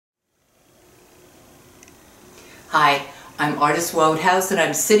Hi, I'm Artis Wodehouse and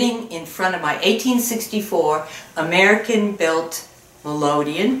I'm sitting in front of my 1864 American-built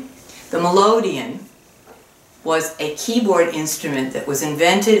Melodeon. The Melodeon was a keyboard instrument that was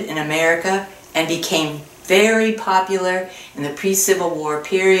invented in America and became very popular in the pre-Civil War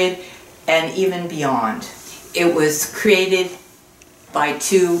period and even beyond. It was created by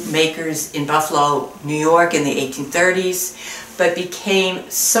two makers in Buffalo, New York in the 1830s, but became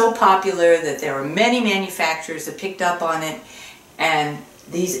so popular that there were many manufacturers that picked up on it, and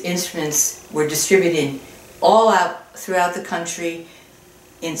these instruments were distributed all out throughout the country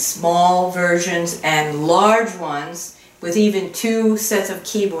in small versions and large ones with even two sets of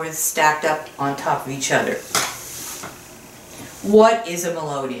keyboards stacked up on top of each other. What is a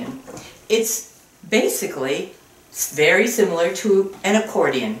melodeon? It's basically very similar to an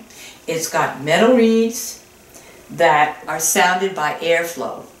accordion. It's got metal reeds that are sounded by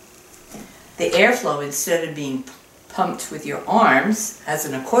airflow. The airflow, instead of being pumped with your arms, as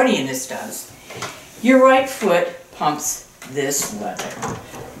an accordionist does, your right foot pumps this lever.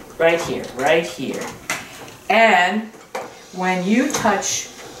 Right here, right here. And when you touch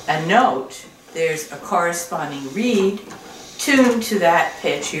a note, there's a corresponding reed tuned to that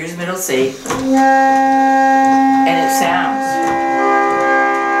pitch. Here's middle C. And it sounds.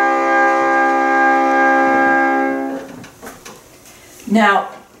 Now,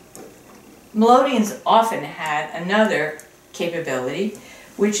 melodeons often had another capability,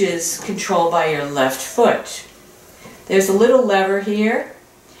 which is controlled by your left foot. There's a little lever here,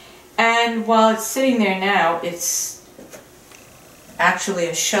 and while it's sitting there now, it's actually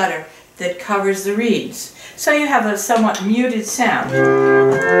a shutter that covers the reeds. So you have a somewhat muted sound.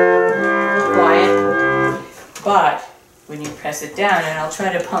 Quiet, but when you press it down, and I'll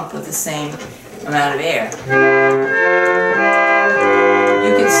try to pump with the same amount of air,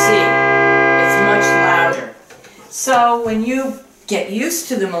 you can see it's much louder. So when you get used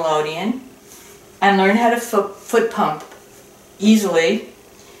to the melodeon and learn how to foot pump easily,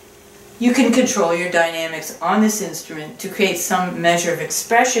 you can control your dynamics on this instrument to create some measure of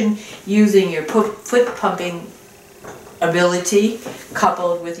expression using your foot pumping ability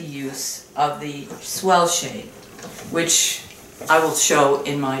coupled with the use of the swell shade, which I will show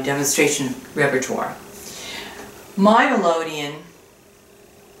in my demonstration repertoire. My melodeon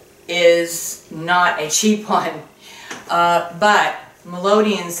is not a cheap one, but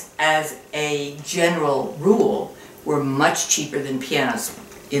melodeons as a general rule were much cheaper than pianos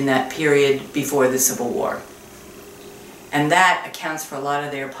in that period before the Civil War. And that accounts for a lot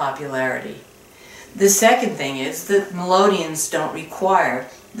of their popularity. The second thing is that melodeons don't require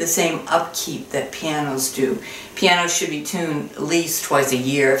the same upkeep that pianos do. Pianos should be tuned at least twice a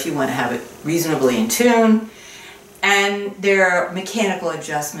year if you want to have it reasonably in tune. And there are mechanical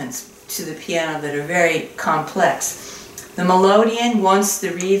adjustments to the piano that are very complex. The melodeon, once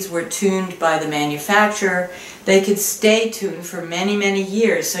the reeds were tuned by the manufacturer, they could stay tuned for many, many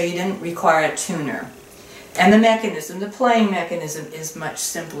years, so you didn't require a tuner. And the mechanism, the playing mechanism, is much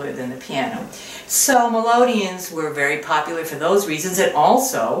simpler than the piano. So melodeons were very popular for those reasons, and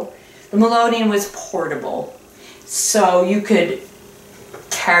also the melodeon was portable. So you could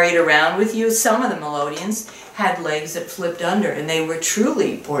carry it around with you. Some of the melodeons had legs that flipped under, and they were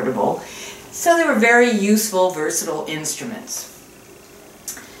truly portable. So they were very useful, versatile instruments.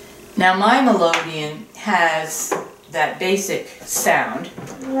 Now my melodeon has that basic sound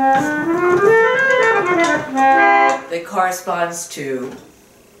that corresponds to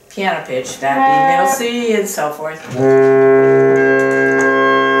piano pitch, that being middle C and so forth.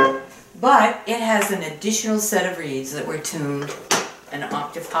 But it has an additional set of reeds that were tuned an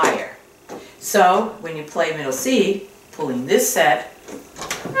octave higher. So when you play middle C, pulling this set,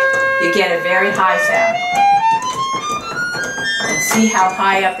 you get a very high sound. And see how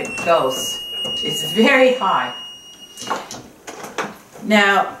high up it goes. It's very high.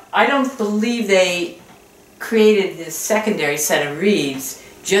 Now, I don't believe they created this secondary set of reeds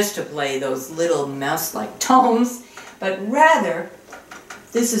just to play those little mouse-like tones, but rather,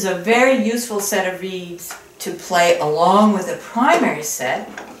 this is a very useful set of reeds to play along with a primary set,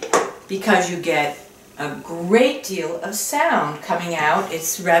 because you get a great deal of sound coming out.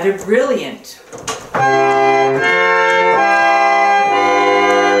 It's rather brilliant.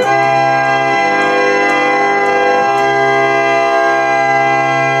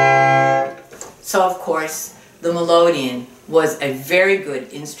 So of course, the melodeon was a very good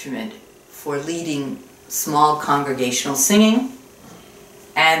instrument for leading small congregational singing,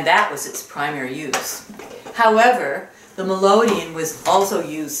 and that was its primary use. However, the melodeon was also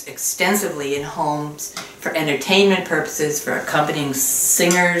used extensively in homes for entertainment purposes, for accompanying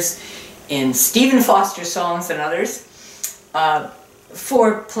singers in Stephen Foster songs and others,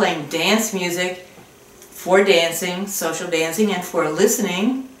 for playing dance music, for dancing, social dancing, and for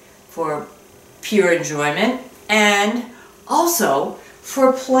listening, for pure enjoyment, and also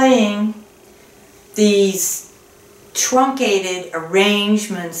for playing these truncated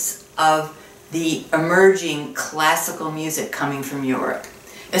arrangements of the emerging classical music coming from Europe,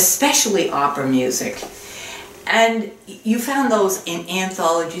 especially opera music. And you found those in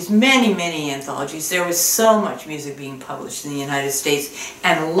anthologies, many, many anthologies. There was so much music being published in the United States,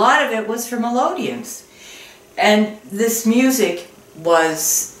 and a lot of it was for Melodians. And this music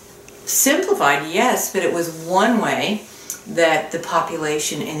was simplified, yes, but it was one way that the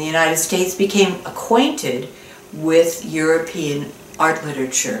population in the United States became acquainted with European art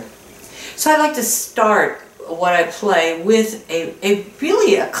literature. So I'd like to start what I play with a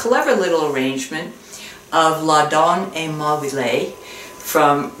really clever little arrangement of La Donne Immobile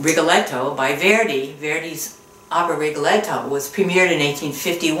from Rigoletto by Verdi. Verdi's opera Rigoletto was premiered in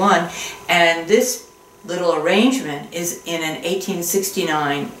 1851, and this little arrangement is in an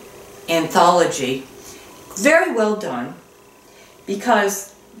 1869 anthology. Very well done,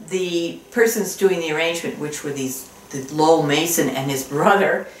 because the persons doing the arrangement, which were the Lowell Mason and his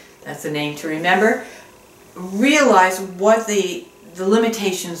brother, that's a name to remember, realized what the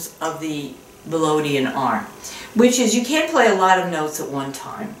limitations of the Melodeon are, which is you can't play a lot of notes at one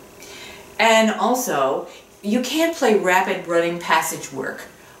time, and also you can't play rapid running passage work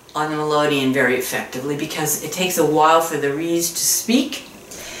on the Melodeon very effectively, because it takes a while for the reeds to speak,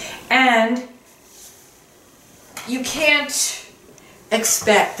 and you can't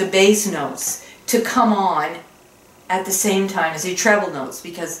expect the bass notes to come on at the same time as the treble notes,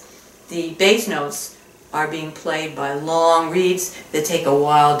 because the bass notes are being played by long reeds that take a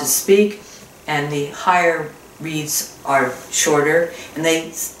while to speak, and the higher reeds are shorter and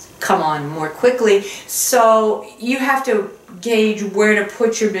they come on more quickly. So you have to gauge where to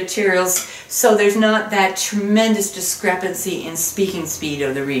put your materials so there's not that tremendous discrepancy in speaking speed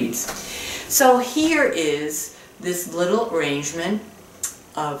of the reeds. So here is this little arrangement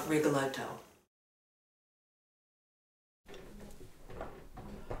of Rigoletto.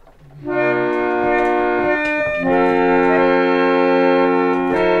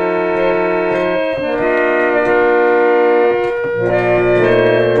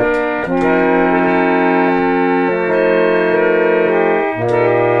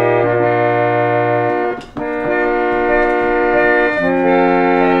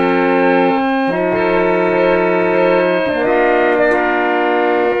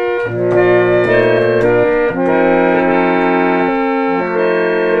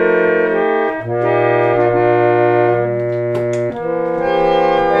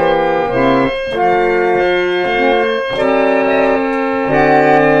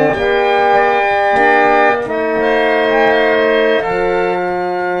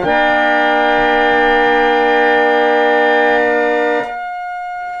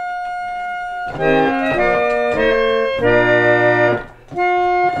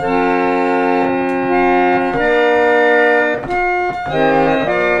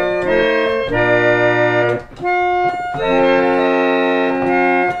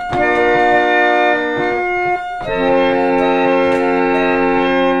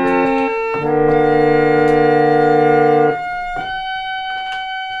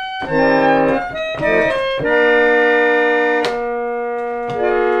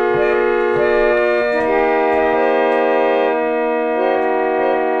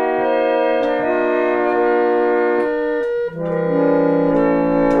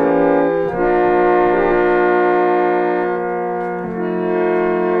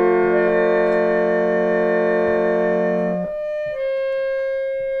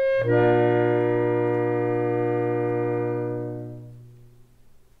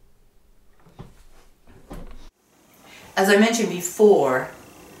 As I mentioned before,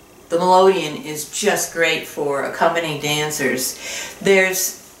 the Melodeon is just great for accompanying dancers.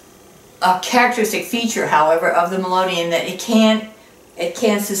 There's a characteristic feature, however, of the Melodeon that it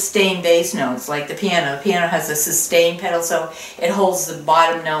can't sustain bass notes like the piano. The piano has a sustain pedal, so it holds the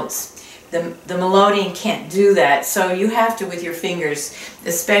bottom notes. The Melodeon can't do that, so you have to, with your fingers,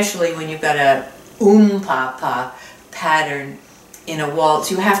 especially when you've got a pa-pa pattern in a waltz,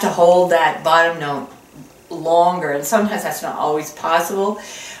 you have to hold that bottom note longer, and sometimes that's not always possible,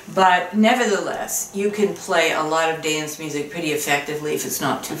 but nevertheless you can play a lot of dance music pretty effectively if it's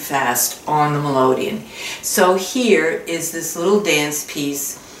not too fast on the Melodeon. So here is this little dance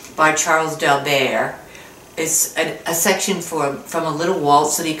piece by Charles Delbert. It's a section from a little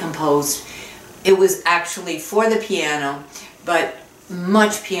waltz that he composed. It was actually for the piano, but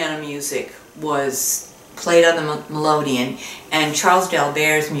much piano music was played on the Melodeon, and Charles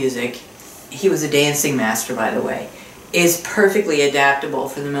Dalbert's music, he was a dancing master by the way, is perfectly adaptable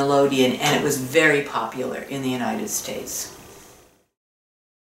for the Melodeon, and it was very popular in the United States.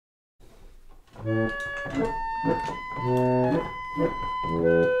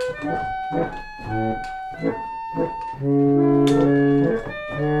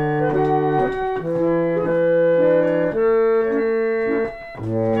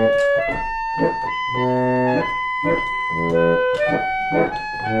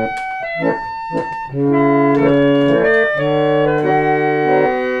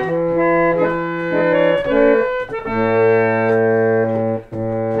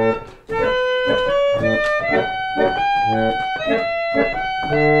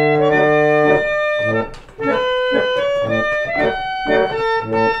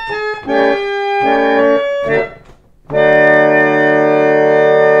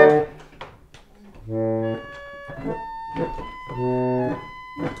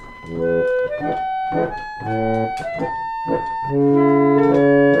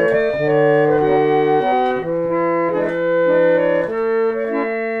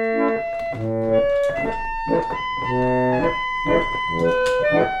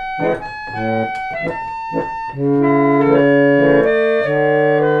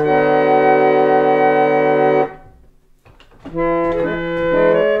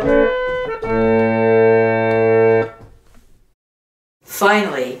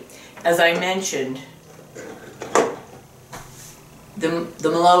 Finally, as I mentioned, the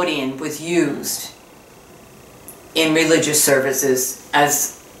Melodeon was used in religious services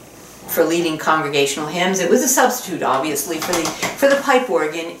as for leading congregational hymns. It was a substitute, obviously, for the pipe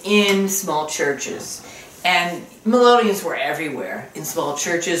organ in small churches. And Melodeons were everywhere, in small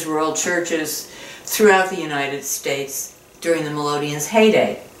churches, rural churches, throughout the United States during the Melodeon's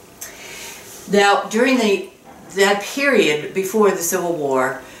heyday. Now, during that period before the Civil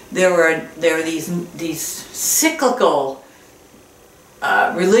War, there were these cyclical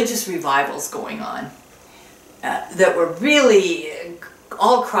religious revivals going on that were really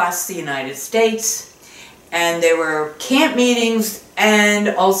all across the United States, and there were camp meetings and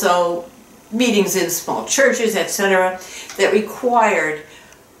also meetings in small churches, etc., that required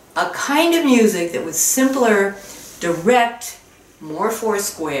a kind of music that was simpler, direct, more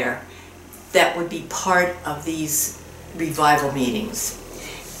foursquare, that would be part of these revival meetings.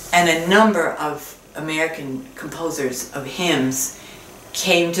 And a number of American composers of hymns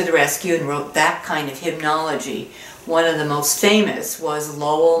came to the rescue and wrote that kind of hymnology. One of the most famous was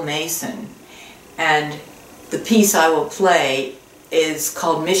Lowell Mason, and the piece I will play is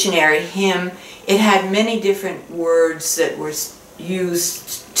called Missionary Hymn. It had many different words that were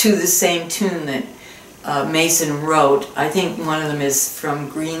used to the same tune that Mason wrote. I think one of them is from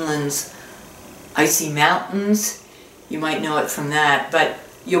Greenland's Icy Mountains. You might know it from that, but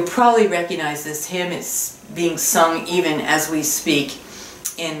you'll probably recognize this hymn. It's being sung even as we speak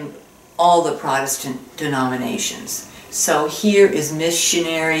in all the Protestant denominations. So here is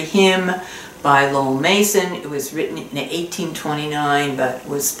Missionary Hymn by Lowell Mason. It was written in 1829, but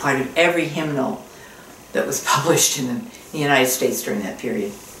was part of every hymnal that was published in the United States during that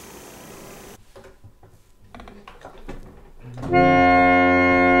period.